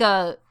apparently like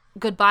a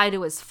goodbye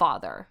to his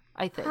father,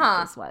 I think,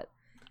 is what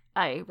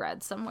I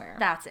read somewhere.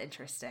 That's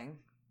interesting.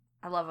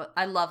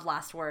 I love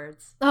last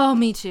words. Oh,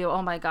 me too.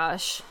 Oh my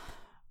gosh.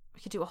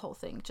 We could do a whole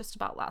thing just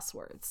about last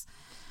words.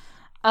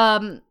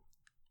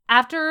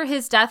 After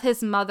his death,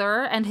 his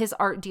mother and his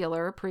art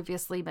dealer,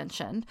 previously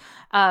mentioned,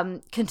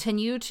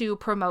 continue to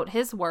promote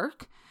his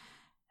work.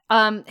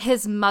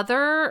 His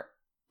mother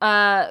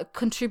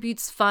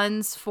contributes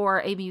funds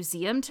for a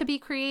museum to be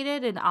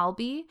created in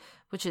Albi,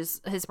 which is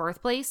his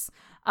birthplace,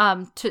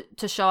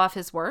 to show off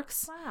his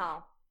works.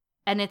 Wow.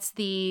 And it's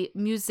the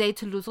Musée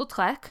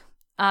Toulouse-Lautrec,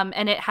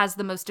 and it has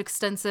the most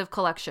extensive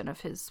collection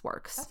of his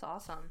works. That's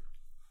awesome.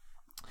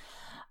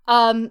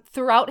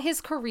 Throughout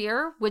his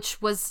career,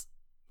 which was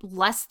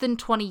less than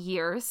 20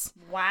 years.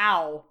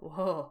 Wow.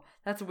 Whoa.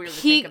 That's weird to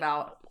think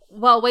about.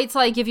 Well, wait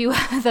till I give you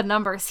the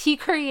numbers. He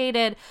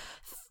created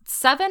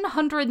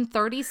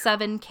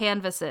 737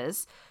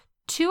 canvases,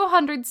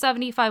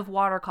 275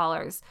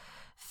 watercolors,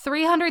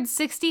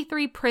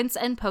 363 prints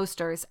and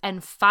posters,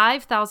 and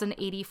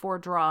 5,084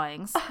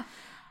 drawings.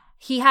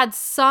 He had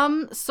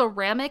some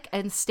ceramic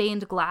and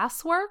stained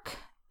glass work.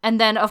 And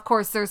then, of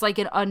course, there's like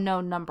an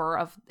unknown number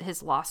of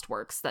his lost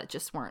works that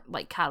just weren't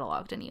like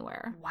cataloged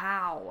anywhere.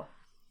 Wow.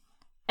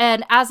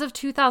 And as of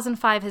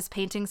 2005, his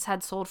paintings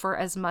had sold for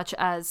as much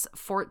as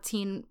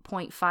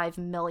 14.5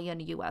 million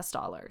US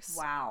dollars.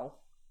 Wow.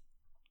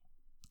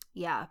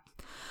 Yeah.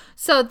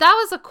 So that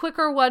was a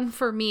quicker one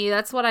for me.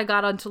 That's what I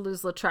got on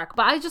Toulouse-Lautrec.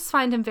 But I just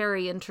find him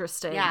very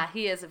interesting. Yeah,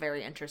 he is a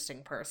very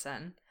interesting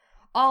person.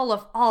 All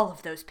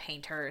of those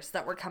painters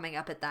that were coming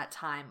up at that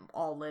time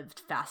all lived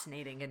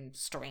fascinating and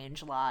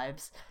strange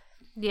lives.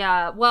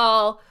 Yeah.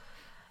 Well,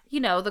 you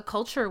know, the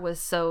culture was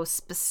so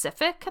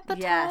specific at the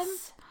time.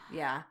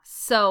 Yeah.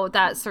 So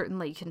that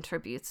certainly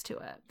contributes to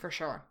it. For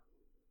sure.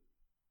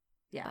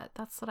 Yeah. But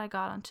that's what I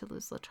got on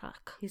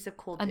Toulouse-Lautrec. He's a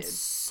cool dude. I'm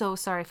so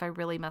sorry if I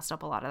really messed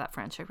up a lot of that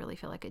French. I really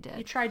feel like I did.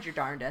 You tried your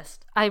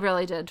darndest. I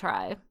really did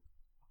try.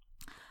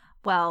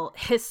 Well,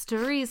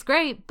 history's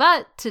great,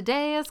 but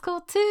today is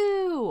cool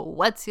too.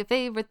 What's your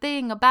favorite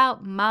thing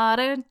about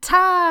modern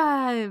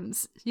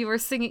times? You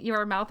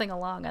were mouthing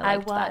along. I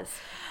liked that.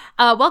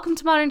 Welcome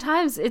to Modern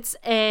Times. It's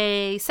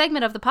a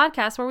segment of the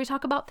podcast where we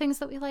talk about things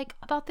that we like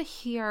about the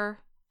here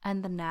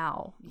and the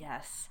now.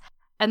 Yes.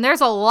 And there's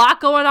a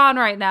lot going on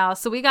right now,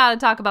 so we got to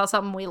talk about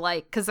something we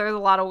like because there's a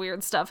lot of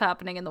weird stuff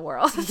happening in the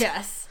world.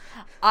 Yes.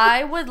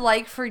 I would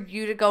like for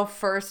you to go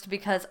first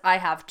because I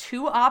have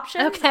two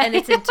options, okay. And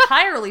it's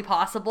entirely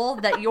possible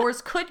that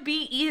yours could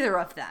be either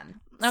of them.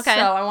 Okay.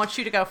 So I want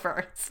you to go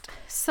first.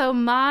 So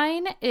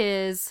mine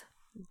is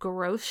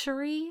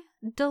grocery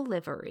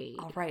delivery.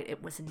 All right,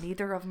 it was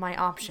neither of my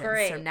options.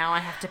 Great. So now I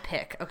have to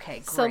pick. Okay,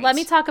 great. So let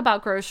me talk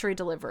about grocery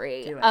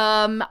delivery. Do it.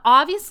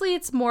 Obviously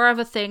it's more of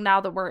a thing now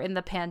that we're in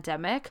the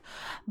pandemic,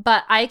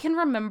 but I can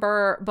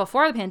remember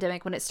before the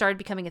pandemic when it started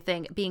becoming a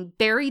thing, being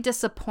very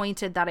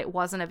disappointed that it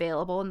wasn't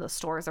available in the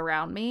stores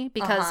around me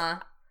because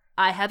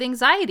I have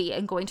anxiety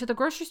and going to the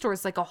grocery store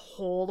is like a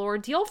whole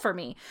ordeal for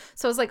me.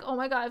 So I was like, oh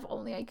my God, if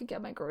only I could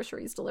get my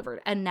groceries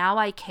delivered. And now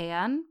I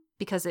can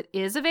because it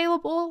is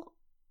available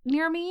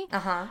near me.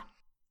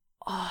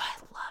 Oh, I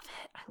love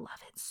it. I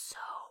love it so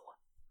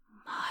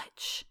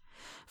much.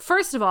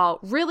 First of all,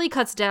 really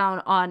cuts down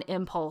on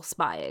impulse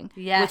buying.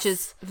 Yes. Which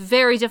is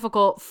very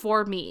difficult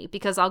for me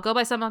because I'll go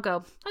buy something, I'll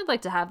go, I'd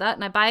like to have that.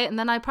 And I buy it and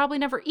then I probably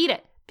never eat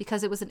it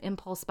because it was an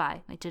impulse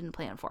buy. I didn't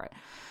plan for it.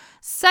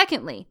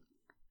 Secondly,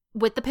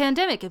 with the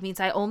pandemic, it means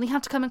I only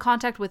have to come in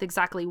contact with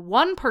exactly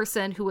one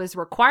person who is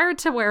required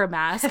to wear a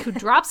mask, who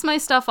drops my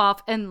stuff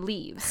off and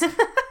leaves.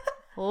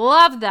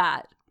 Love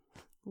that.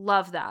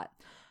 Love that.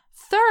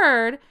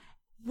 Third,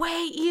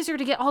 way easier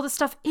to get all the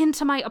stuff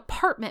into my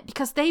apartment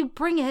because they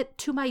bring it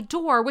to my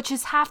door, which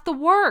is half the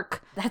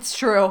work. That's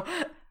true.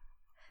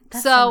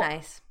 That's so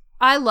nice.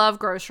 I love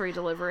grocery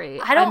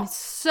delivery. I'm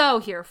so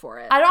here for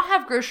it. I don't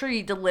have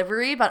grocery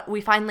delivery, but we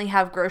finally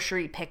have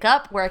grocery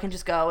pickup where I can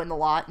just go in the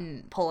lot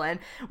and pull in,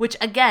 which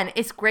again,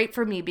 is great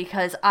for me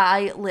because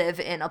I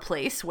live in a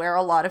place where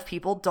a lot of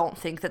people don't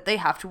think that they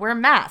have to wear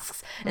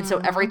masks. And so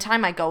every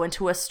time I go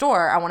into a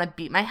store, I want to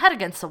beat my head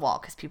against the wall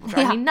because people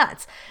drive me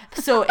nuts.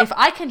 So if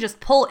I can just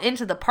pull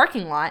into the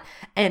parking lot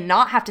and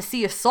not have to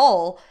see a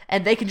soul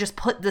and they can just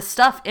put the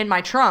stuff in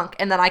my trunk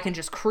and then I can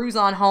just cruise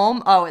on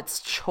home, oh, it's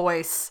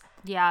choice.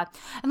 Yeah.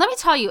 And let me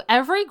tell you,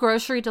 every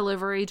grocery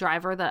delivery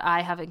driver that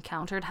I have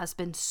encountered has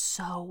been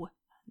so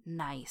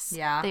nice.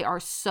 Yeah. They are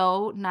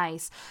so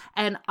nice.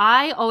 And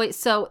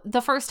so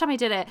the first time I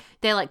did it,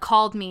 they like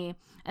called me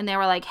and they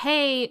were like,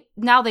 hey,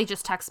 now they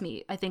just text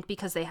me, I think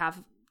because they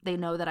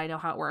know that I know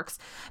how it works.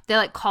 They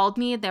like called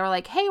me and they were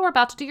like, hey, we're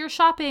about to do your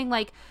shopping.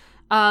 Like,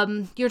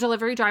 your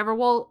delivery driver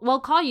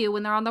will call you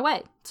when they're on their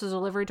way. So the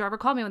delivery driver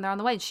called me when they're on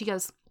the way. And she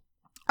goes,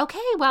 okay,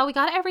 well, we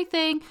got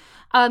everything.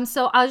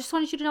 So I just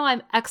wanted you to know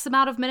I'm X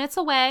amount of minutes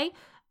away.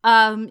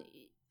 And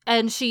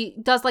she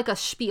does like a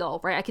spiel,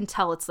 right? I can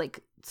tell it's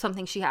like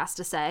something she has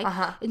to say.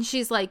 And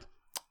she's like,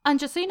 and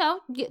just so you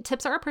know,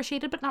 tips are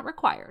appreciated but not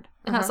required.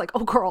 And I was like,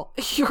 oh, girl,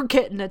 you're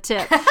getting a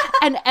tip.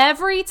 And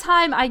every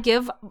time I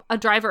give a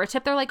driver a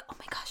tip, they're like, oh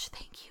my gosh,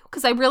 thank you.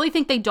 Because I really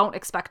think they don't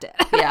expect it.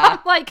 Yeah. I'm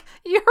like,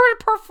 you're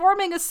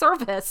performing a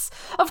service.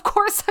 Of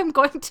course I'm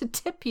going to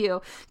tip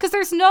you. Because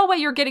there's no way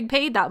you're getting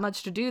paid that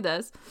much to do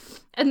this.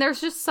 And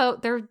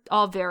they're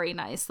all very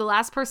nice. The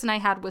last person I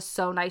had was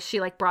so nice.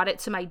 She like brought it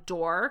to my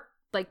door,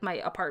 like my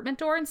apartment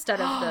door instead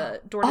of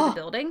the door to the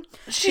building.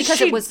 She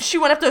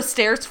went up those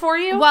stairs for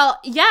you? Well,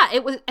 yeah,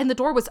 it was, and the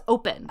door was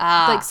open.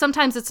 Like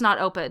sometimes it's not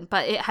open,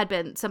 but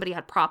somebody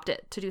had propped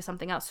it to do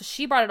something else. So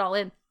she brought it all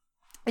in.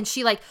 And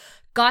she like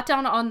got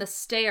down on the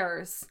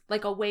stairs,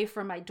 like away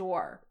from my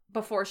door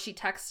before she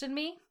texted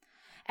me.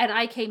 And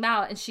I came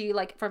out and she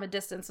like from a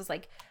distance was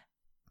like,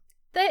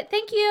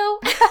 Thank you.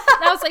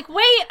 And I was like,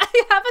 wait,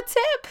 I have a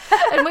tip.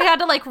 And we had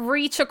to like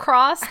reach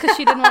across because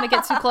she didn't want to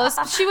get too close.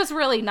 But she was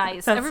really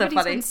nice. That's Everybody's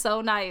so funny. been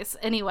so nice.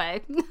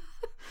 Anyway,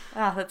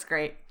 Oh, that's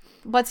great.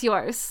 what's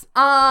yours?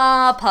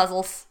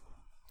 Puzzles.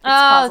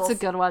 It's a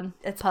good one.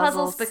 It's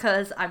puzzles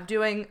because I'm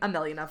doing a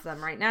million of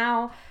them right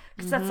now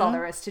because that's all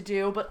there is to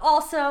do. But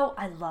also,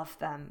 I love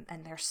them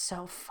and they're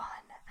so fun.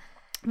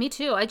 Me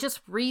too. I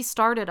just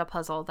restarted a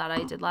puzzle that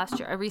I did last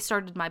year. I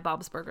restarted my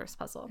Bob's Burgers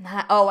puzzle.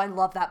 Oh, I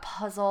love that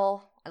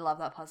puzzle.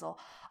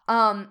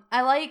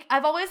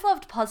 I've always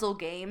loved puzzle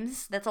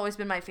games. That's always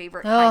been my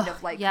favorite kind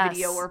of like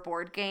video or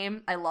board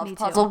game. I love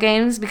puzzle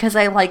games because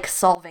I like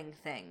solving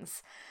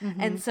things.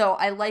 Mm-hmm. And so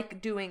I like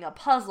doing a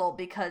puzzle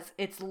because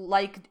it's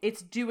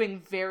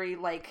doing very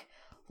like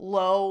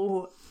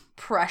low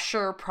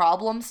pressure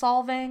problem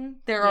solving.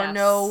 There are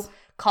no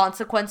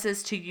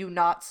consequences to you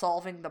not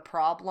solving the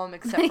problem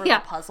except for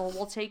the puzzle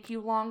will take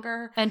you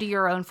longer. And to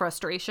your own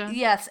frustration.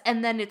 Yes,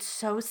 and then it's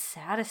so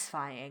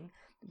satisfying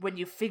when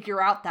you figure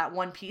out that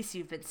one piece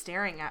you've been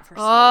staring at for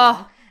so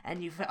long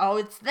and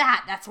it's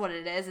that's what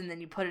it is, and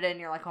then you put it in and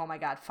you're like, oh my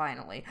god,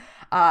 finally.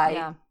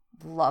 I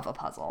love a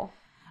puzzle.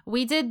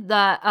 We did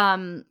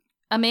the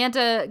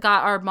Amanda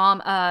got our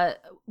mom a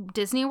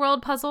Disney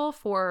World puzzle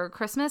for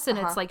Christmas, and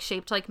it's like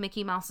shaped like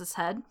Mickey Mouse's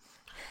head.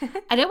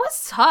 And it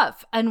was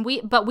tough,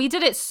 but we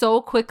did it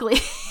so quickly.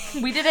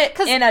 We did it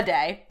in a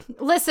day.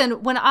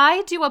 Listen, when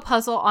I do a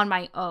puzzle on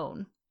my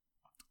own,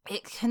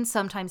 it can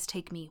sometimes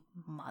take me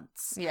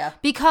months. Yeah.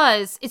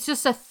 Because it's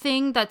just a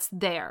thing that's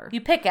there.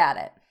 You pick at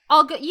it.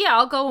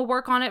 I'll go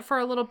work on it for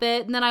a little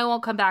bit, and then I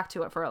won't come back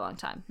to it for a long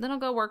time. Then I'll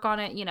go work on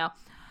it,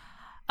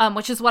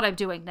 which is what I'm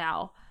doing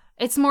now.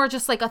 It's more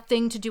just like a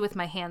thing to do with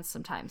my hands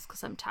sometimes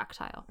because I'm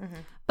tactile.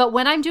 Mm-hmm. But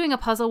when I'm doing a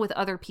puzzle with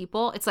other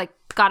people, it's like,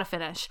 gotta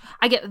finish.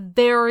 I get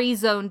very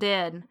zoned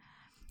in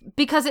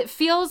because it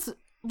feels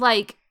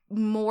like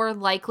more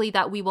likely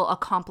that we will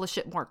accomplish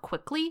it more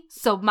quickly.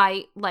 So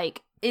my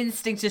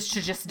instinct is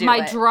to just do it.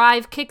 My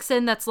drive kicks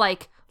in that's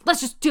like,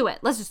 let's just do it.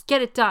 Let's just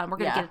get it done. We're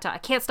going to get it done. I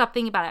can't stop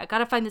thinking about it. I got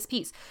to find this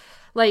piece.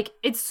 Like,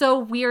 it's so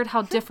weird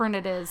how different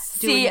it is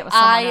doing it with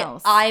someone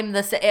else. I'm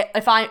the same.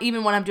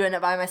 Even when I'm doing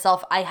it by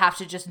myself, I have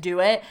to just do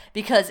it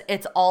because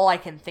it's all I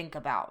can think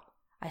about.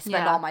 I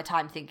spend all my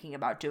time thinking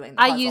about doing the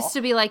puzzle. I used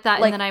to be like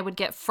that, and then I would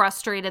get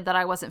frustrated that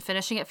I wasn't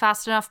finishing it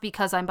fast enough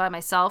because I'm by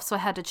myself, so I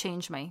had to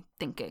change my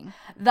thinking.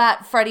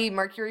 That Freddie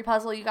Mercury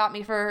puzzle you got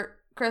me for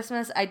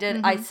Christmas, I did.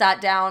 Mm-hmm. I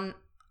sat down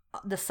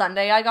the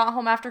Sunday I got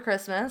home after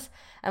Christmas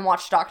and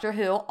watched Doctor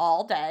Who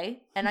all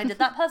day, and I did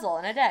that puzzle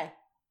in a day.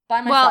 By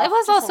myself. Well, it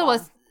was also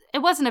it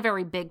wasn't a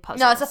very big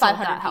puzzle. No, it's a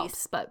 500 so piece.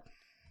 Helps, but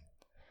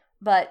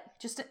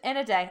just in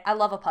a day. I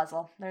love a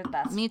puzzle. They're the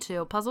best. Me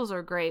too. Puzzles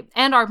are great.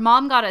 And our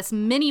mom got us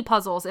mini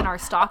puzzles in our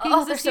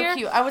stockings this year. Oh,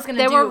 they're so cute.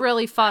 They were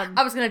really fun.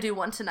 I was going to do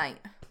one tonight.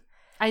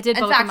 I did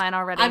both of mine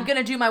already. I'm going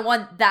to do my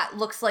one that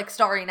looks like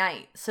Starry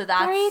Night. So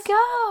that's there you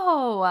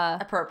go.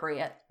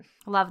 Appropriate.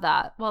 Love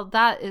that. Well,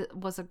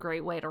 was a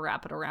great way to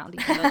wrap it around,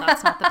 even though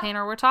that's not the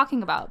painter we're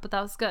talking about, but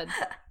that was good.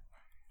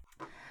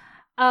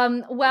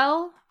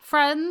 Well,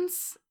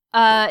 friends,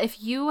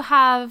 if you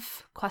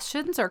have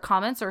questions or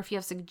comments, or if you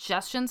have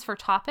suggestions for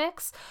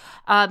topics,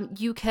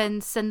 you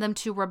can send them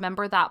to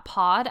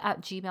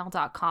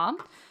rememberthatpod@gmail.com.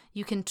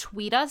 You can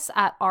tweet us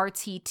at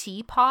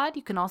RTTpod.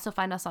 You can also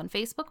find us on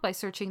Facebook by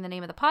searching the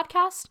name of the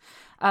podcast.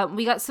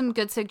 We got some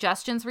good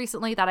suggestions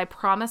recently that I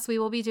promise we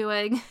will be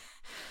doing.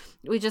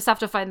 We just have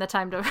to find the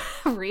time to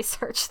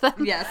research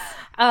them. Yes.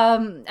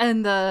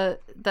 And the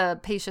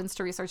patience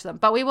to research them.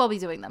 But we will be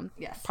doing them.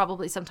 Yes.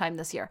 Probably sometime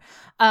this year.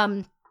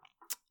 And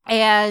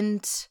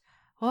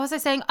what was I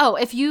saying? Oh,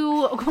 if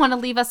you want to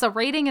leave us a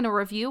rating and a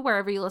review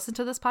wherever you listen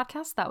to this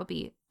podcast, that would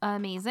be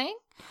amazing.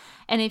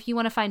 And if you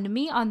want to find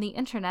me on the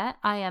internet,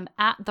 I am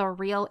at The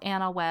Real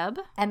Anna Webb.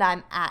 And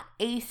I'm at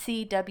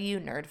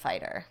ACW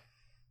Nerdfighter.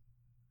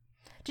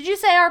 Did you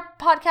say our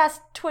podcast,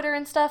 Twitter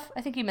and stuff?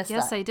 I think you missed that.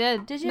 Yes, I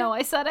did. Did you? No,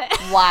 I said it.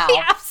 Wow.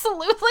 I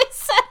absolutely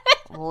said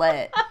it.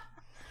 Lit.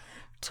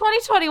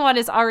 2021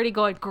 is already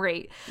going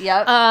great.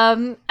 Yep.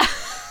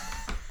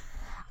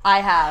 I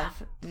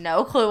have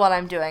no clue what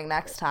I'm doing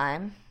next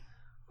time.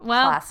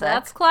 Well, classic.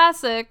 That's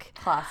classic.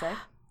 Classic.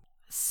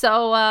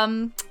 So,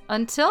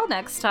 until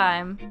next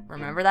time.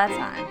 Remember that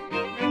time.